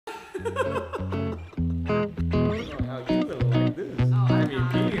How you gonna like this? Oh, I mean,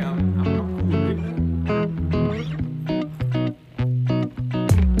 me, I'm cool with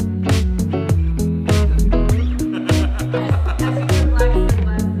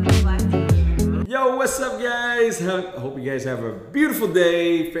it. Yo, what's up, guys? Hope you guys have a beautiful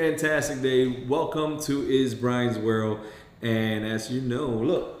day, fantastic day. Welcome to Is Brian's World. And as you know,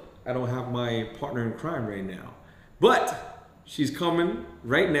 look, I don't have my partner in crime right now, but she's coming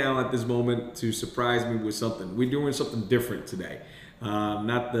right now at this moment to surprise me with something. We're doing something different today.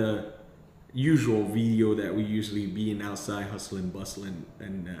 Not the usual video that we usually be in outside hustling, bustling,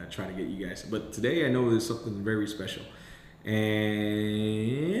 and try to get you guys. But today I know there's something very special.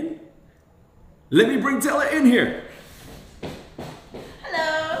 And let me bring Tella in here.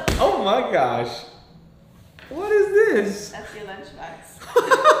 Hello. Oh my gosh. What is this? That's your lunchbox.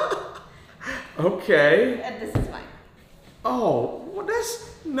 Okay. And this is mine. Oh, well that's,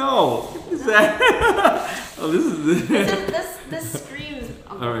 no. What is that? Oh, this is This screams.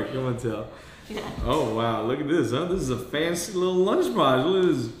 All right, come on, Tell. Yeah. Oh wow, look at this, huh? This is a fancy little lunchbox. Look at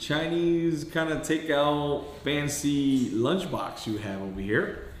this Chinese kind of takeout fancy lunchbox you have over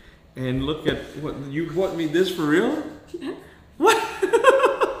here. And look at what you bought me this for real? What?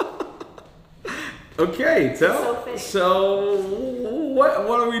 Okay, Tell. So what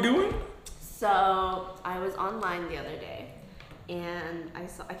are we doing? So I was online the other day, and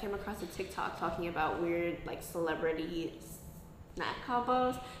I came across a TikTok talking about weird like celebrity snack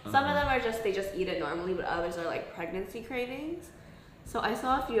combos. Some of them are they just eat it normally, but others are like pregnancy cravings. So I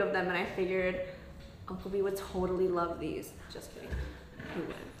saw a few of them, and I figured Uncle B would totally love these. Just kidding. He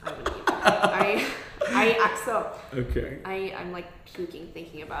would. I wouldn't eat them. Okay. I'm like puking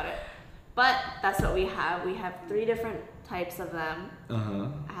thinking about it. But that's what we have. We have 3 different types of them.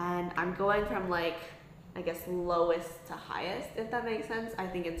 And I'm going from like, I guess lowest to highest, if that makes sense. I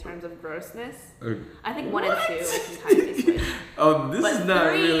think in terms of grossness. I think 1 and 2 we can kind of be switched. This is not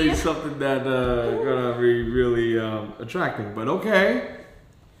 3. Really something that gonna be really attracting, but okay.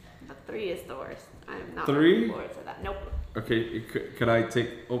 But 3 is the worst. I'm not 3? looking forward to that. Nope. Okay, could I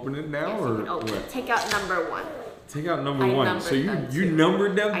open it now, Yes, or you can open what? it. Take out number 1. Take out number I 1. So you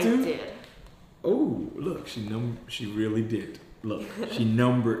numbered them too? I did. Oh, look, she really did. Look, she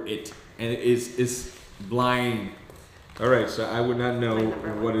numbered it, and it's blind. All right, so I would not know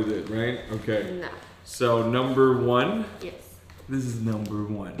what it is, right? Okay. No. So number 1. Yes. This is number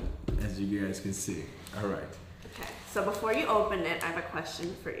 1, as you guys can see. All right. Okay. So before you open it, I have a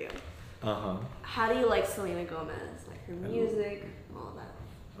question for you. How do you like Selena Gomez? Like her music, all that.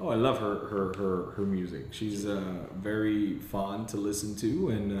 Oh, I love her music. She's very fun to listen to,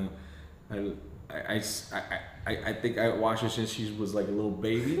 and I think I watched her since she was like a little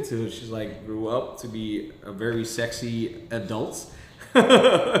baby till she's like grew up to be a very sexy adult. So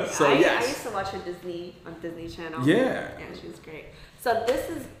yes. I used to watch her on Disney Channel. Yeah. Yeah, she was great. So this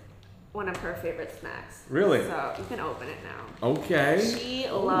is one of her favorite snacks. Really? So you can open it now. Okay. She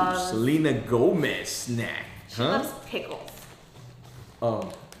loves Selena Gomez snack. She loves pickles.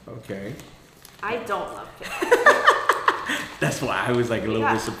 Oh, okay. I don't love pickles. That's why I was like a little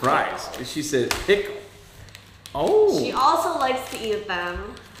bit surprised. Pickle. She said pickle. Oh. She also likes to eat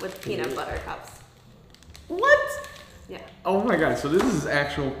them with peanut butter cups. What? Yeah. Oh my god, so this is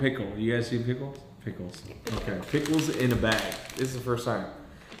actual pickle. You guys see pickles? Pickles. Okay, pickles in a bag. This is the first time.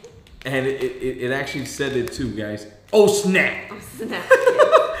 And it actually said it too, guys. Oh snap! Oh snap.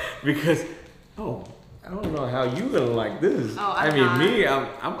 Because, I don't know how you gonna like this. Oh,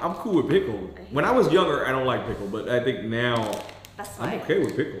 I'm cool with pickle. When I was younger, I don't like pickle, but I think now I'm okay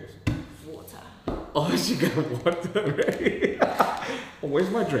with pickles. Water. Oh, she got water ready. Oh, where's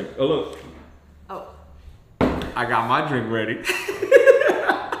my drink? Oh, look. Oh. I got my drink ready.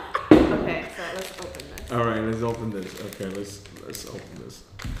 Okay, so let's open this. All right, let's open this. Okay, let's open this.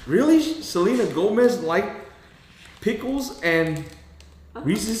 Really, Selena Gomez like pickles and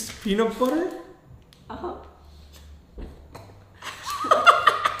Reese's peanut butter?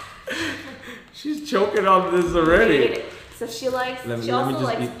 She's choking on this already. So she likes. Let me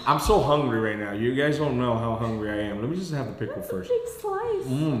just eat. I'm so hungry right now. You guys don't know how hungry I am. Let me just have the pickle first. A big slice.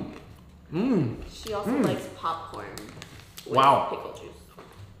 She also likes popcorn. With pickle juice.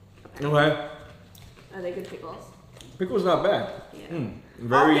 Okay. Are they good pickles? Pickles not bad. Yeah.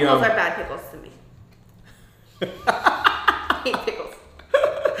 Very. All pickles are bad pickles to me. I hate pickles.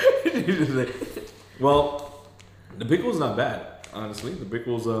 Well, the pickle's not bad, honestly. The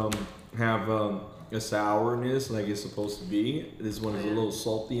pickles have a sourness like it's supposed to be. This one is a little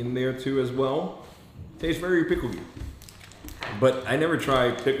salty in there too as well. Tastes very pickly. But I never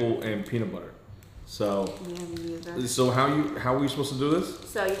tried pickle and peanut butter. So, Yeah, me neither. so how are we supposed to do this?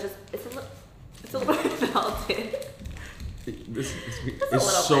 So you just it's a little bit melted.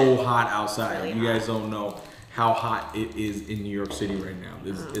 It's so hot outside. Really you guys hot. don't know how hot it is in New York City right now.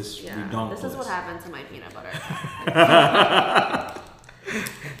 It's ridiculous. This is what happened to my peanut butter.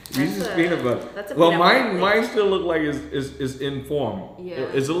 Reese's peanut butter. That's a well, peanut butter mine still look like it's in form. Yeah.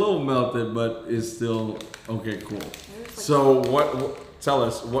 It's a little melted, but it's still okay. Cool. So what? Tell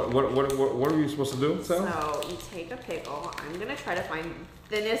us what are we supposed to do? So you take a pickle. I'm gonna try to find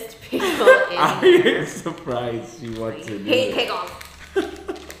thinnest pickle in I here. am surprised you want to do Hate it. pickles.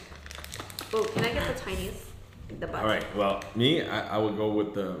 Oh, can I get the tiniest? The butt. All right. Well, me, I would go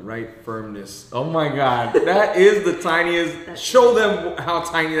with the right firmness. Oh my God, that is the tiniest. Show them how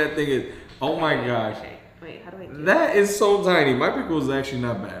tiny that thing is. Oh my gosh. Okay. Wait, how do I do That is so tiny. My pickle is actually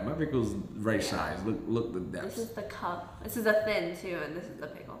not bad. My pickle is right size. Look the depth. This is the cup. This is a thin too, and this is the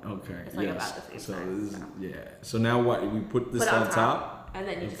pickle. Okay. It's like yes. about the same so size. this is, yeah. So now what? We put this Put it on top. and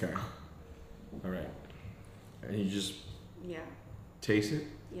then you just Okay. All right. And you just yeah. taste it.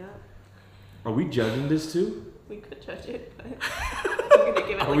 Yeah. Are we judging this too? We could judge it, but we're gonna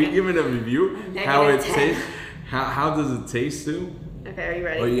give it Are like we a giving a review? How it -10. tastes? How does it taste too? Okay, are you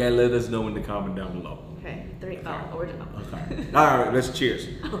ready? Or you gotta let us know in the comment down below. Okay, 3. Oh, original. Okay. All right. Let's cheers.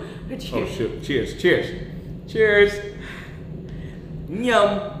 Oh, cheers. Oh shit! Cheers! Cheers! Cheers! Yum!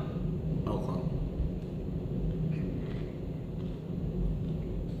 Okay.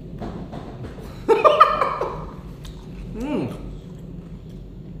 Mmm.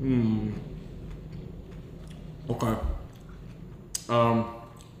 Mmm. Okay.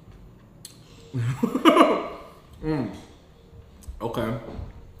 Okay.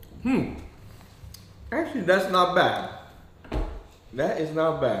 Actually, that's not bad. That is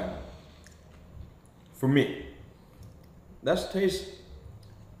not bad. For me. That tastes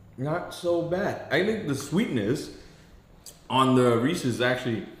not so bad. I think the sweetness on the Reese's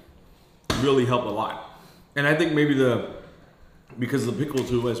actually really helped a lot. And I think maybe because the pickle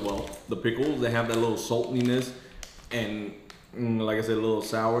too as well. The pickles, they have that little saltiness and like I said, a little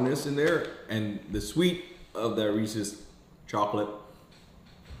sourness in there. And the sweet of that Reese's chocolate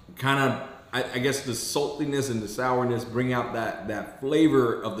kind of, I guess the saltiness and the sourness bring out that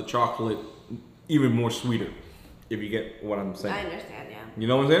flavor of the chocolate even more sweeter, if you get what I'm saying. I understand, yeah. You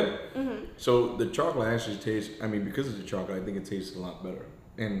know what I'm saying? Mm-hmm. So the chocolate actually tastes, I mean, because of the chocolate, I think it tastes a lot better.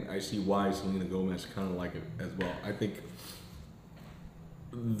 And I see why Selena Gomez kind of like it as well. I think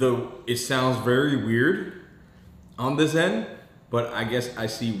it sounds very weird on this end, but I guess I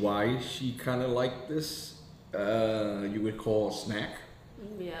see why she kind of liked this, you would call a snack.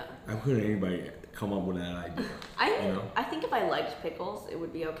 Yeah. I couldn't anybody come up with that idea. I think if I liked pickles, it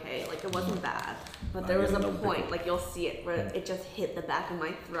would be okay. Like, it wasn't bad. But I there was a didn't know point, pickles. like, you'll see it, where it just hit the back of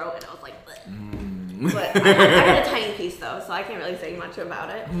my throat, and I was like, Mm. But I had a tiny piece, though, so I can't really say much about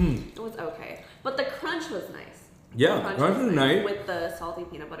it. It was okay. But the crunch was nice. Yeah, The crunch was nice. With the salty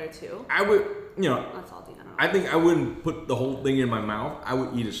peanut butter, too. I would, Not salty, I don't know. I think I wouldn't put the whole thing in my mouth. I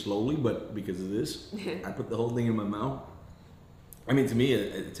would eat it slowly, but because of this, I put the whole thing in my mouth. I mean, to me,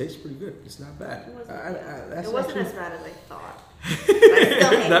 it tastes pretty good. It's not bad. It wasn't, that's it wasn't actually- as bad as I thought. But I still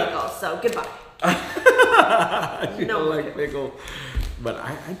hate pickles, so goodbye. You No don't like pickles. pickle, but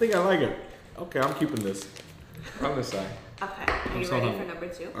I think I like it. Okay, I'm keeping this on this side. Okay, are you so ready hungry. for number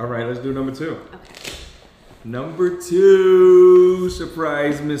 2? All right, let's do number 2. Okay. Number 2,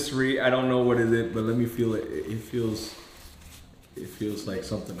 surprise mystery. I don't know what is it, but let me feel it. It feels like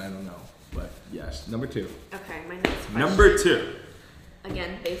something I don't know. But yes, number 2. Okay, my next question. Number 2.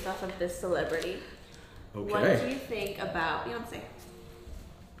 Again, based off of this celebrity. Okay. What do you think about Beyonce?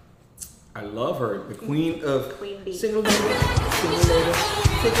 I love her, the queen of Queen bee. single lady.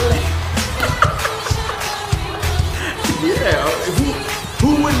 Yeah, who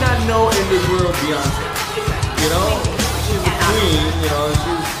would not know in this world Beyonce? You know, she's a queen. You know,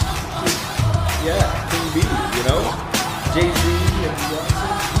 she's Queen Bee. You know, Jay-Z and Beyonce.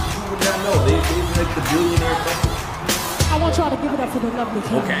 Who would not know? They're like the billionaire couple. I want y'all to give it up for the lovely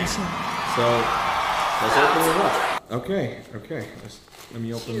Okay. Beyonce. So let's open it up. Okay. Let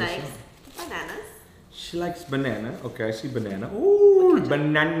me open She this likes up. bananas. She likes banana. Okay, I see banana. Ooh,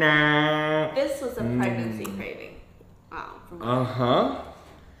 banana. This was a pregnancy craving. Wow. Uh-huh.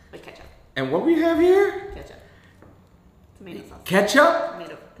 With ketchup. And what we have here? Ketchup. Tomato sauce. Ketchup?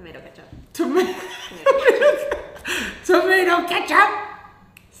 Tomato ketchup. Tomato Tomato ketchup. tomato ketchup?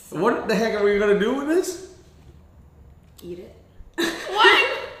 What the heck are we gonna do with this? Eat it.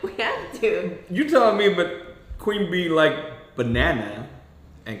 What? We have to. You telling me, but Queen Bee like banana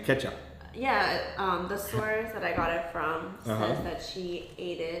and ketchup. Yeah, the source that I got it from Uh-huh. says that she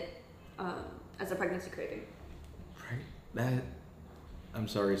ate it as a pregnancy craving. Right. That. I'm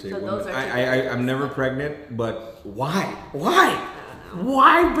sorry to say. So those are I'm never pregnant, but why? Why? I don't know.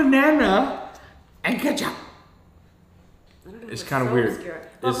 Why banana and ketchup? I don't know. It's kind of so weird. obscure. It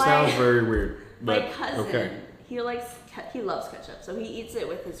But sounds very weird. My But, cousin, okay. he loves ketchup, so he eats it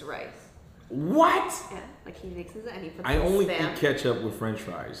with his rice. What? Yeah, like he mixes it and he puts I in only Spam. eat ketchup with French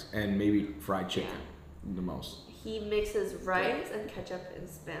fries and maybe fried chicken, the most. He mixes rice and ketchup and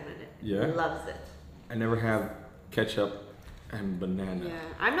Spam in it. Yeah? He loves it. I never have ketchup and banana. Yeah,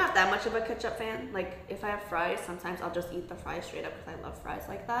 I'm not that much of a ketchup fan. Like, if I have fries, sometimes I'll just eat the fries straight up because I love fries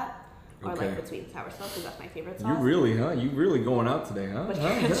like that. Or Okay. like the sweet and sour sauce because that's my favorite sauce. You really, huh? You really going out today, huh? But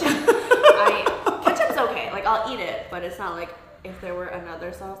Huh? ketchup's okay. Like, I'll eat it, but it's not like if there were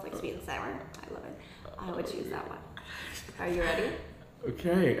another sauce, like sweet and sour. I love it. I would choose that one. Are you ready?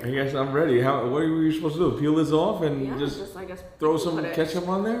 Okay, I guess I'm ready. What are we supposed to do? Peel this off and Yeah, just I guess throw put some it- ketchup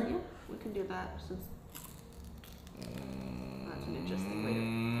on there? Yeah, we can do that since that's an interesting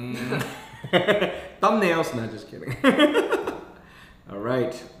way to. Thumbnails? Not just kidding. All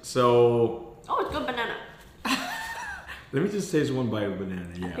right, so Oh, it's good banana. let me just taste one bite of banana.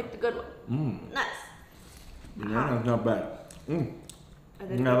 I Yeah, picked the good one. Nice. banana's not bad. And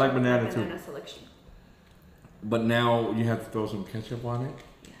then I like banana too. banana selection. But now you have to throw some ketchup on it.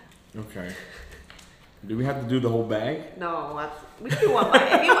 Yeah. Okay. Do we have to do the whole bag? No, we can do one bite.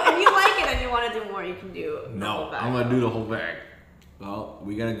 If you like it and you want to do more, you can do the whole bag. I'm gonna do the whole bag. Well,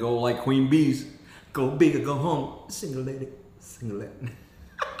 we gotta go like Queen Bees. Go big or go home. Single lady. Single lady.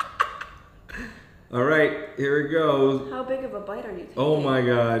 All right, here it goes. How big of a bite are you taking? Oh my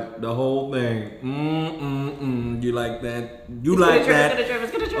God, the whole thing. You like that? You It's like gonna that? drip,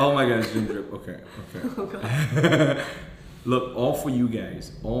 it's gonna drip. Oh my God, it's gonna drip. Okay, okay. Oh God. Look, all for you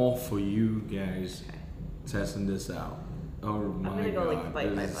guys. All for you guys. Okay. Testing this out. Oh my God. gonna go, like,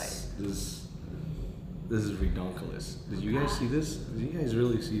 bite by This is ridiculous. Did you guys see this? Did you guys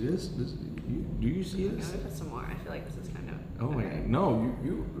really see this? Do you see Yeah, this? let me put some more. I feel like this is kind of. Oh my God. No,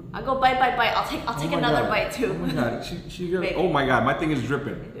 you. I'll go bite. I'll take Oh my another God. bite too. Oh my God. She got, Maybe. oh my God. My thing is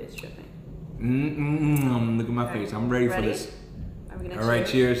dripping. Maybe it's dripping. Look at my Alright. face. I'm ready for Ready? this. Are we gonna All right,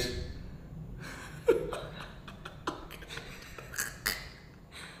 cheers.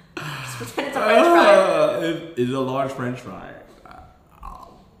 Just pretend it's a French fry. It is a large French fry.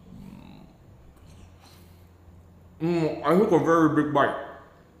 I took a very big bite.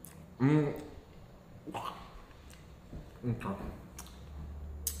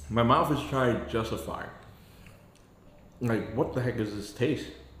 My mouth is trying to justify. Like, what the heck is this taste?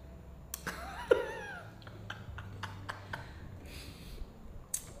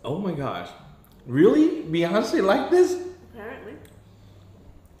 Oh my gosh. Really? Beyonce like this? Apparently.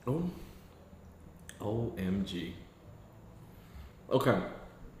 Oh. OMG. Okay.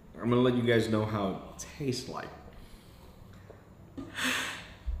 I'm gonna let you guys know how it tastes like.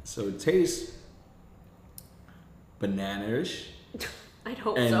 So it tastes banana-ish. I'd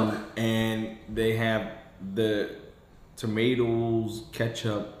hope And, so. and they have the tomatoes,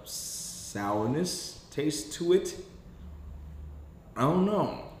 ketchup, sourness taste to it. I don't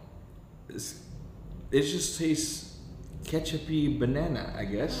know. It just tastes ketchupy banana, I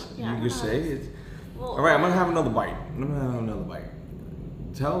guess Yeah, you could say. It's, Well, all right, I'm gonna have another bite.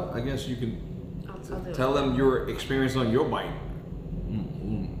 I guess you can I'll do tell it. them your experience on your bite.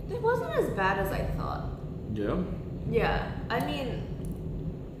 It wasn't as bad as I thought. Yeah. Yeah, I mean,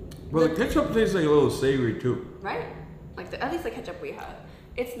 Well, the ketchup tastes like a little savory too. right? Like at least the ketchup we had.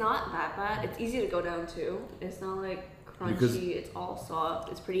 It's not that bad. It's easy to go down too. It's not like crunchy. Because- it's all soft.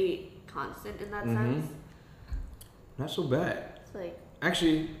 It's pretty constant in that Mhm. sense. Not so bad. It's like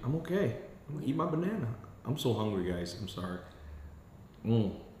Actually, I'm okay. I'm gonna eat my banana. I'm so hungry, guys. I'm sorry.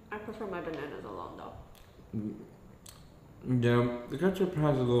 I prefer my bananas alone though. Yeah, the ketchup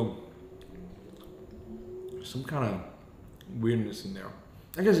has a little, some kind of weirdness in there.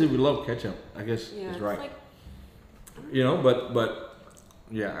 I guess if you love ketchup, I guess Yeah, it's it's right. like You know, but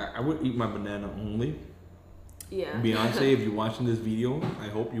yeah, I would eat my banana only. yeah. Beyonce, if you're watching this video, I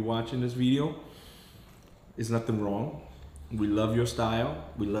hope you're watching this video. There's nothing wrong. We love your style.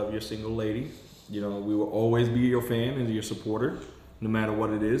 We love your single lady. You know, we will always be your fan and your supporter, no matter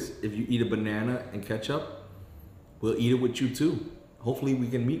what it is. If you eat a banana and ketchup, we'll eat it with you too. Hopefully we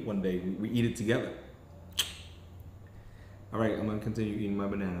can meet one day. We eat it together. All right, I'm gonna continue eating my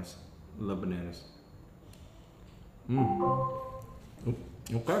bananas. Love bananas.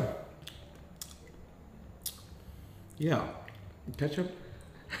 Okay. Yeah, ketchup.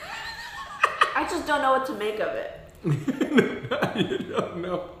 I just don't know what to make of it. You don't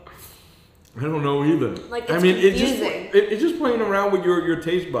know. I don't know either. Like, it's I mean, confusing. it's just playing around with your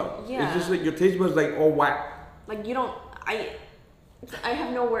taste bud. Yeah. It's just like your taste bud's like all whack. Like you don't. I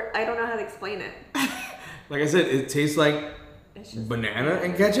have no word. I don't know how to explain it. Like I said, it tastes like It's just banana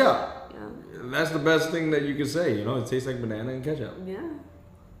and ketchup. Yeah. That's the best thing that you can say. You know, it tastes like banana and ketchup. Yeah.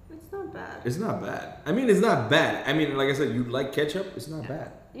 It's not bad. It's not bad. I mean, it's not bad. I mean, like I said, you like ketchup. It's not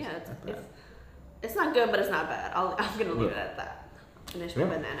bad. Yeah. Not bad. It's not good, but it's not bad. I'm gonna leave it at that. Finish my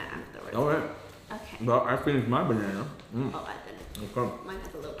banana afterwards. All right. Okay. Well, I finished my banana. Oh, I finished. Okay. Mine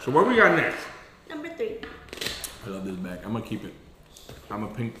has a little bit. So what we got next? Number 3. I love this bag. I'm gonna keep it. I'm a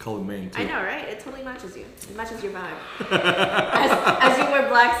pink colored man too. I know, right? It totally matches you. It matches your vibe. as you wear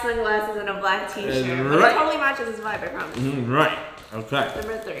black sunglasses and a black t-shirt. But Right. it totally matches his vibe, I promise. Right. Okay.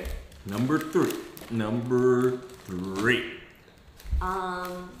 Number 3. Number 3. Number 3.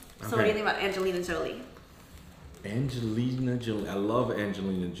 So what do you think about Angelina Jolie? Angelina Jolie. I love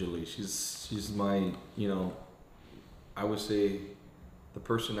Angelina Jolie. She's my, you know, I would say the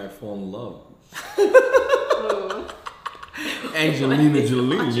person I fall in love. Ooh. Angelina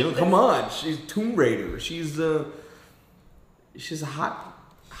Jolie, you know, come on. She's Tomb Raider. She's a hot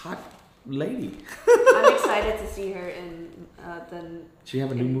lady. I'm excited to see her in She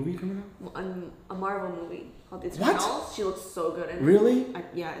have a new movie coming out? a Marvel movie called The Eternals. What? She looks so good in it. Really?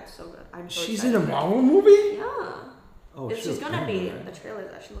 Yeah, it's so good. I'm so She's excited in a for it. Marvel movie? Yeah. Oh, She's gonna be the trailer.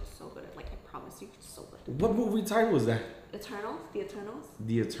 That she looks so good. Like I promise you, she's so good. What movie title was that? Eternals, The Eternals.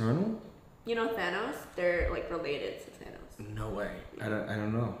 The Eternal? You know Thanos? They're like related to Thanos. No way. I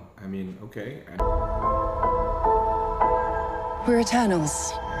don't know. I mean, okay. We're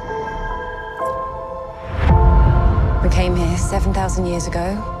Eternals. We came here 7,000 years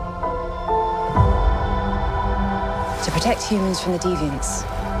ago to protect humans from the deviants.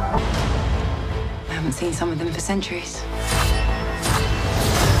 I haven't seen some of them for centuries.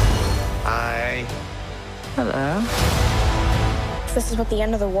 Hi. Hello. This is what the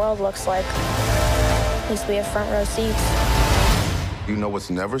end of the world looks like. At least we have front row seats. You know what's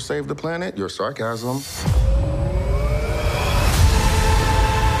never saved the planet? Your sarcasm.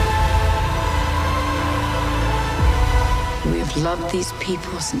 We have loved these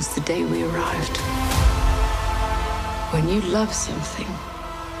people since the day we arrived. When you love something,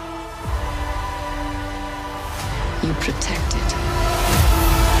 you protect it.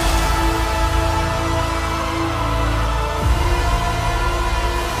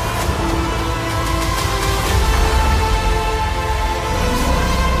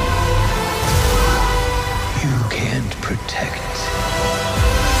 You can't protect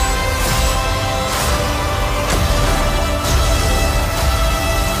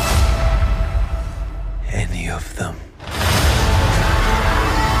any of them.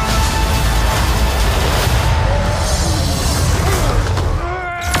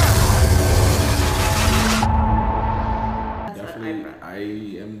 I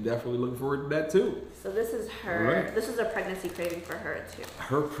am definitely looking forward to that too. So this is her. Alright. This is a pregnancy craving for her too.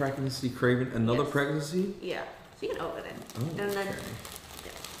 Her pregnancy craving, another Yes. pregnancy? Yeah. So you can open it. Oh, And then okay.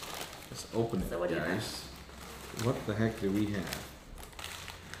 yeah. Let's open it, So what do you guys. What the heck do we have?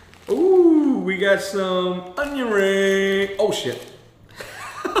 Ooh, we got some onion ring. Oh shit.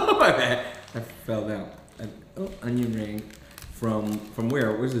 My bad. I fell down. Onion ring from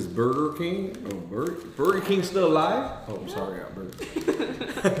where? Where's this? Burger King? Oh, Burger King still alive? Oh, I'm sorry, Burger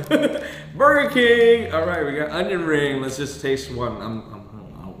King. Burger King. All right, we got onion ring. Let's just taste one.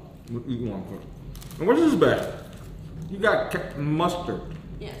 You want one? And what is this bag? You got mustard.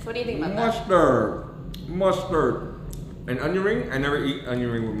 Yeah. So what do you think about that? Mustard. And onion ring? I never eat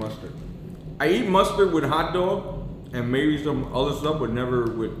onion ring with mustard. I eat mustard with hot dog and maybe some other stuff, but never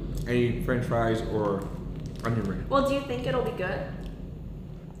with any French fries or onion ring. Well, do you think it'll be good?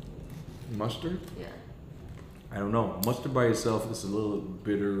 Mustard? Yeah. I don't know. Mustard by itself is a little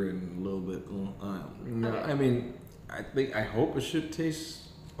bitter and a little bit. No, Okay. I mean, I hope it should taste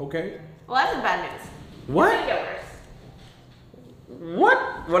okay. Well, that's some bad news. What? It could get worse.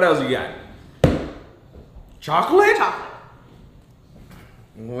 What? What else you got? Chocolate? Chocolate.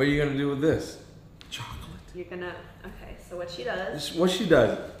 What are you gonna do with this? Chocolate. You're gonna. Okay. So what she does? This is what she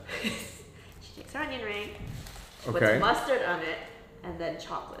does. She takes her onion ring, Okay. puts mustard on it, and then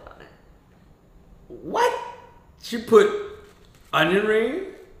chocolate on it. What? She put onion ring,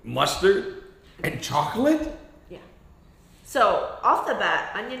 mustard, and chocolate? Yeah. So off the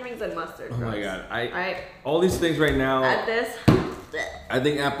bat, onion rings and mustard. Oh my gross. god! Alright. All these things right now. Add this. I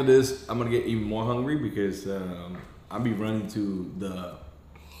think after this, I'm gonna get even more hungry because I'll be running to the,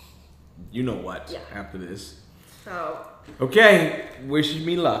 you know what? Yeah. After this. So Okay. Wish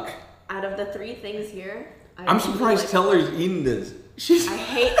me luck. out of the 3 things here, I'm surprised Teller's eating this. I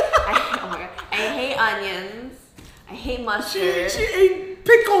hate oh my god. I hate onions. I hate mustard. She ate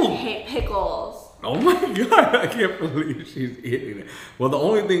pickles. I hate pickles. Oh my god, I can't believe she's eating it. Well, the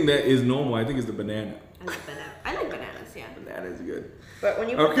only thing that is normal, I think, is the banana. I like banana. I like bananas, yeah. Banana is good. But when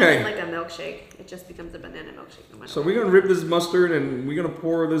you put Okay. them in like a milkshake, it just becomes a banana milkshake. No matter So what. we're gonna rip this mustard and we're gonna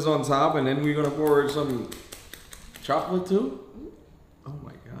pour this on top, and then we're gonna pour some chocolate too. Oh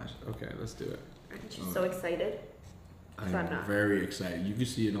my gosh. Okay, let's do it. Aren't you so excited? I'm not. very excited. You can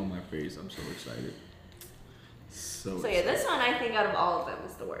see it on my face. I'm so excited. So So yeah, this one I think out of all of them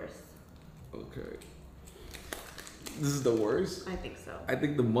is the worst. Okay. This is the worst? I think so. I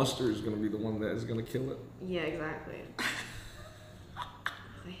think the mustard is gonna be the one that is gonna kill it. Yeah, exactly.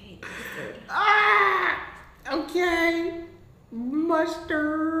 I hate mustard. Ah! Okay. Mustard.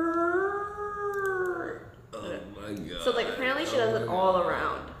 Oh my god. So like apparently she does it all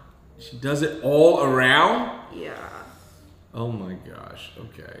around. She does it all around? Yeah. Oh my gosh.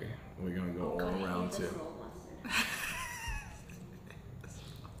 Okay. We're gonna go all around too.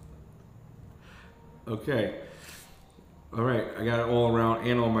 Okay. All right. I got it all around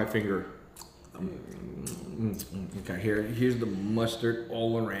and on my finger. Okay. Here's the mustard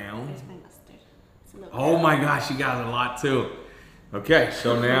all around. Here's my mustard. It's a little Oh my gosh, she got a lot too. Okay,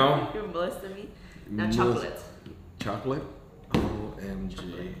 so now You're molesting me. Now Mos- chocolate. chocolate.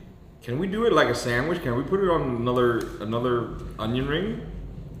 OMG. Can we do it like a sandwich? Can we put it on another onion ring?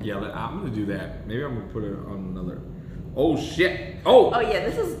 Yeah, I'm gonna do that. Maybe I'm gonna put it on another. Oh shit! Oh yeah,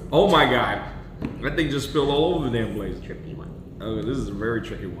 this is Oh my god! That thing just spilled all over the damn place. a tricky one. Oh, this is a very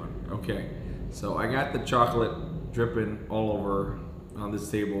tricky one. Okay, so I got the chocolate dripping all over on this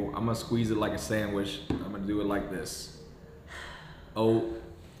table. I'm gonna squeeze it like a sandwich. I'm gonna do it like this.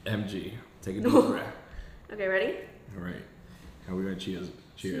 OMG. Take a deep breath. Okay, ready? All right. How are we gonna cheers?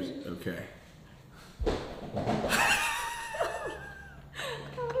 Cheers. Okay. I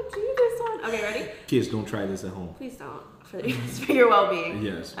want to do this one. Okay, ready? Kids, don't try this at home. Please don't. It's for your well-being.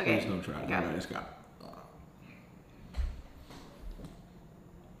 Yes, Okay. please don't try it. Got All right, it. let's go.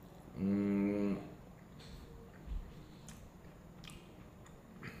 Mm.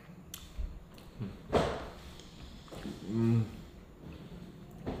 Mm.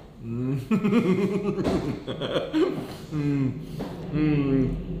 Mm. Mm.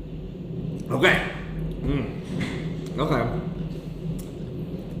 Mm. Okay. Mm. Okay.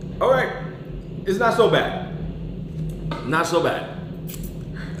 All right. It's not so bad. Not so bad.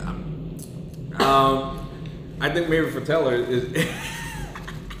 I think maybe for Taylor is.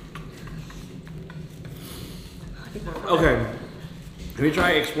 Okay. Let me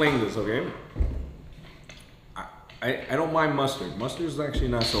try to explain this. Okay. I don't mind mustard. Mustard is actually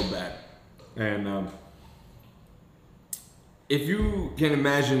not so bad, and if you can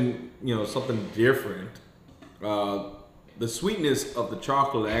imagine, something different, the sweetness of the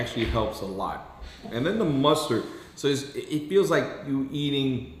chocolate actually helps a lot, and then the mustard. So it feels like you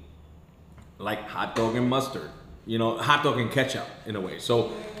eating like hot dog and mustard, hot dog and ketchup in a way.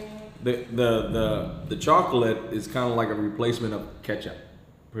 So the chocolate is kind of like a replacement of ketchup,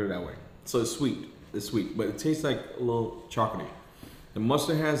 put it that way. So it's sweet. It's sweet, but it tastes like a little chocolatey. The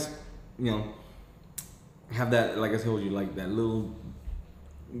mustard has, have that, like I told you, like that little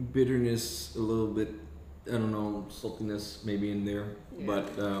bitterness, a little bit, I don't know, saltiness maybe in there, but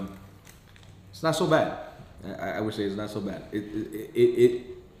it's not so bad. I would say it's not so bad. It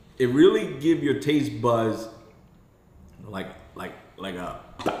really give your taste buds like a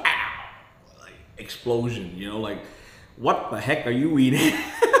explosion. Like what the heck are you eating?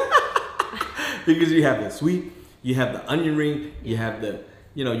 Because you have the sweet, you have the onion ring, you have the,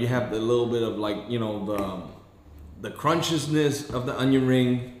 you have the little bit of like, the crunchiness of the onion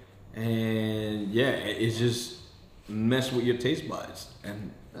ring, and yeah, it's just mess with your taste buds,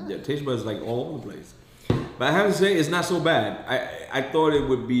 and your taste buds like all over the place. But I have to say, it's not so bad. I thought it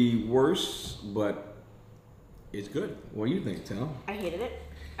would be worse, but it's good. What do you think, Tal? I hated it.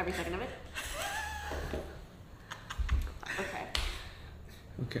 Every second of it. Okay.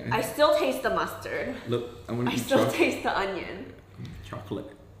 Okay. I still taste the mustard. Look, I'm gonna I eat still taste the onion. chocolate.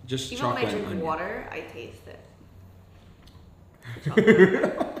 Just Even when chocolate I drink and onion. water, I taste it.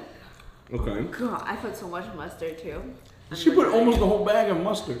 Okay. God, I put so much mustard too. She put almost the whole bag of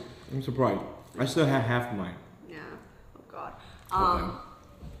mustard. I'm surprised. I still have half mine. Yeah. Oh God.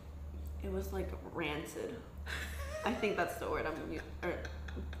 Okay. It was like rancid. I think that's the word I'm gonna use. Or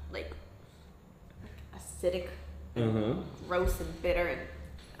like acidic, gross and bitter and.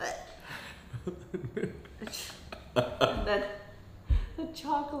 And then the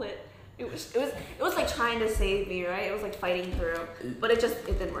chocolate. It was like trying to save me, right? It was like fighting through, but it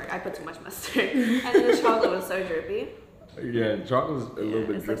didn't work. I put too much mustard, and then the chocolate was so drippy. Yeah, chocolate's a little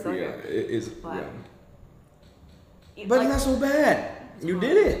bit it's like drippy. so Yeah, good. it is. But- Yeah. But like, it's not so bad. You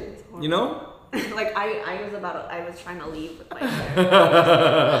did it. You know? like I was trying to leave with my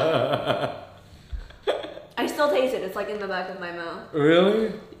hair. I still taste it. It's like in the back of my mouth.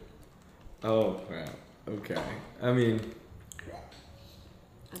 Really? Oh crap. Okay. I mean,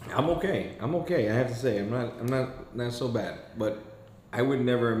 I'm okay. I'm okay. I have to say, I'm not so bad. But I would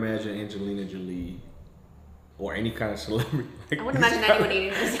never imagine Angelina Jolie or any kind of celebrity. I wouldn't imagine anyone eating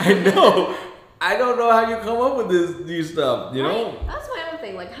this. I know. I don't know how you come up with this new stuff. You know? Right? That's my other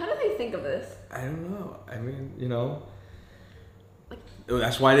thing. Like, how do they think of this? I don't know. I mean, you know.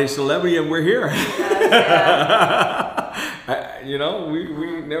 That's why they're celebrity and we're here. Yeah. You know,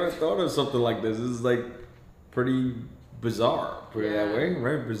 we never thought of something like this. This is like pretty bizarre, put it that way,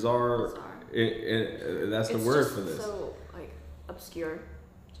 right? Bizarre. That's the word for this. So like obscure,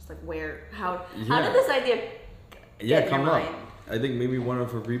 just like how Yeah. did this idea get in come your up. mind? I think maybe one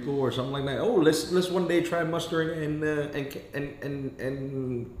of her people or something like that. Oh, let's one day try mustard and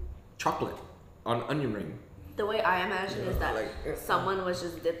chocolate on onion ring. The way I imagine is that like- someone was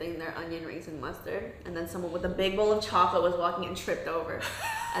just dipping their onion rings in mustard, and then someone with a big bowl of chocolate was walking and tripped over,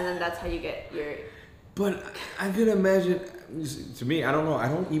 and then that's how you get your. But I could imagine. To me, I don't know. I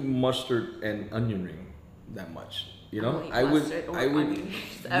don't eat mustard and onion ring that much. You know, I don't eat mustard or onion rings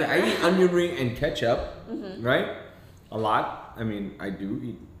Yeah, I ever. eat onion ring and ketchup, right? A lot. I mean, I do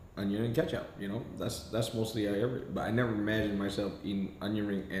eat onion and ketchup. You know, that's mostly I ever. But I never imagined myself eating onion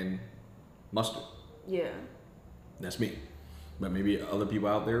ring and mustard. Yeah. That's me. But maybe other people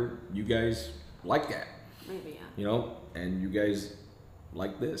out there, you guys like that. Maybe yeah. You know, and you guys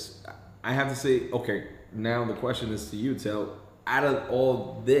like this. I have to say, okay, now the question is to you, Tel. Out of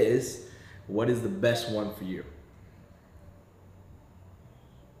all this, what is the best one for you?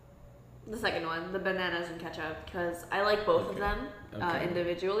 The second one, the bananas and ketchup, because I like both of them Okay.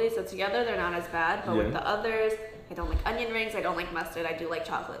 individually. So together they're not as bad, but with Yeah. the others, I don't like onion rings. I don't like mustard. I do like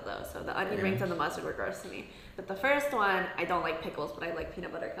chocolate though. So the onion Yeah. rings and the mustard were gross to me. But the first one, I don't like pickles, but I like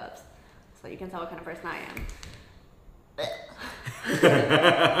peanut butter cups. So you can tell what kind of person I am.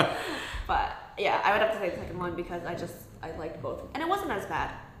 But yeah, I would have to say the second one because I liked both, and it wasn't as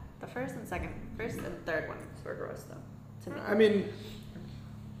bad. The first and third ones were gross though. To me.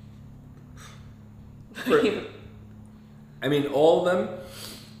 I mean, all of them,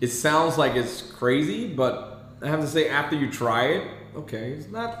 it sounds like it's crazy, but I have to say, after you try it, okay, it's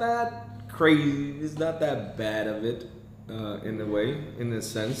not that crazy. It's not that bad of it, in a way, in the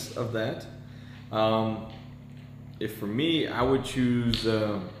sense of that. If for me, I would choose.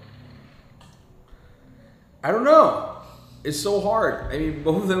 I don't know. It's so hard. I mean,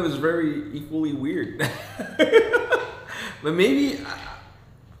 both of them is very equally weird. But maybe.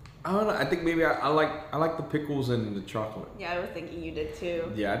 I don't know. I think maybe I like the pickles and the chocolate. Yeah, I was thinking you did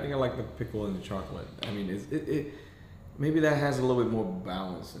too. Yeah, I think I like the pickle and the chocolate. I mean, it maybe that has a little bit more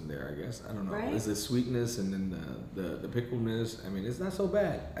balance in there. I guess I don't know. Right? There's the sweetness and then the pickleness. I mean, it's not so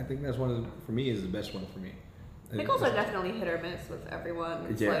bad. I think that's one of for me is the best one for me. Pickles are definitely hit or miss with everyone.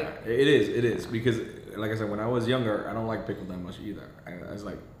 It's Yeah, like, it is because like I said, when I was younger, I don't like pickles that much either. I was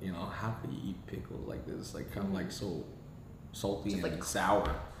like, you know, how can you eat pickles like this? Like kind of like so salty and like-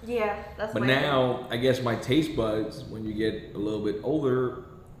 sour. yeah, that's But my now, I guess my taste buds, when you get a little bit older,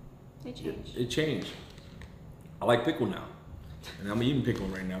 they change. it changed. I like pickle now, and I'm eating pickle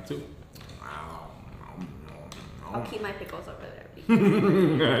right now too. I'll keep my pickles over there.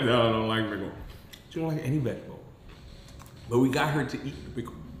 No, I don't like pickle. She don't like any vegetable. But we got her to eat the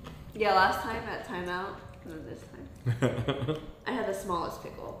pickle. Yeah, last time at timeout, no, this time I had the smallest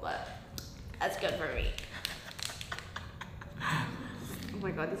pickle, but that's good for me. Oh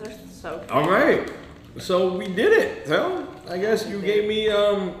my god, these are so good. All right, so we did it. So I guess you gave me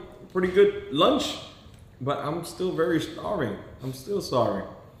pretty good lunch, but I'm still very starving. I'm still starving.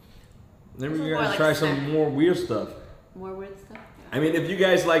 Then This we is more gotta like try snack. some more weird stuff. More weird stuff. I mean, if you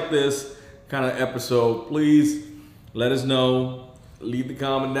guys like this kind of episode, please let us know. Leave the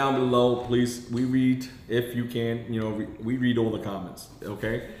comment down below, please. We read, if you can, you know, we read all the comments,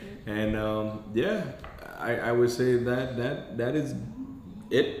 okay? And yeah, I would say that is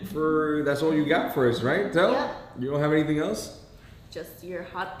it for, that's all you got for us, right? Tel? Yeah. You don't have anything else? Just your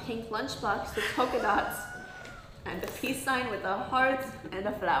hot pink lunchbox with polka dots and a peace sign with a heart and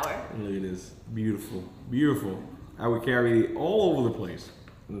a flower. Look at this, beautiful, beautiful. I would carry it all over the place.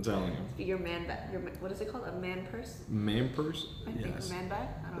 I'm telling you. Your man bag. What is it called? A man purse? Man purse? I think a man bag.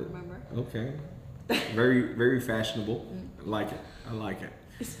 I don't remember. Okay. Very, very fashionable. I like it. I like it.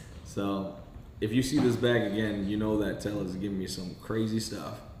 So, if you see this bag again, you know that Tel is giving me some crazy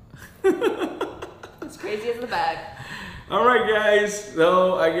stuff. As crazy as the bag. All right, guys.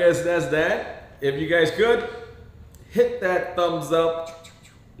 So I guess that's that. If you guys could, hit that thumbs up,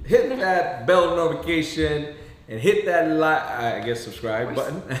 hit that bell notification, and hit that subscribe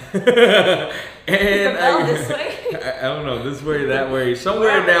button. And this way? I don't know, this way, that way,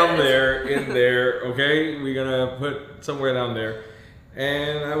 somewhere down there, in there. Okay, we're gonna put somewhere down there.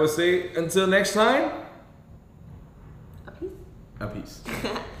 And I would say until next time. A peace.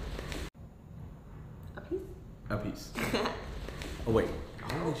 A peace. Oh wait.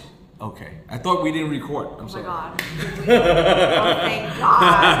 Okay. I thought we didn't record. I'm sorry. Oh my god. Oh thank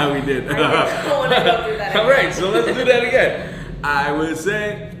God. We did. I don't want to go through that again. Alright, so let's do that again. I would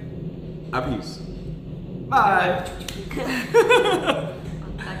say a peace. Bye.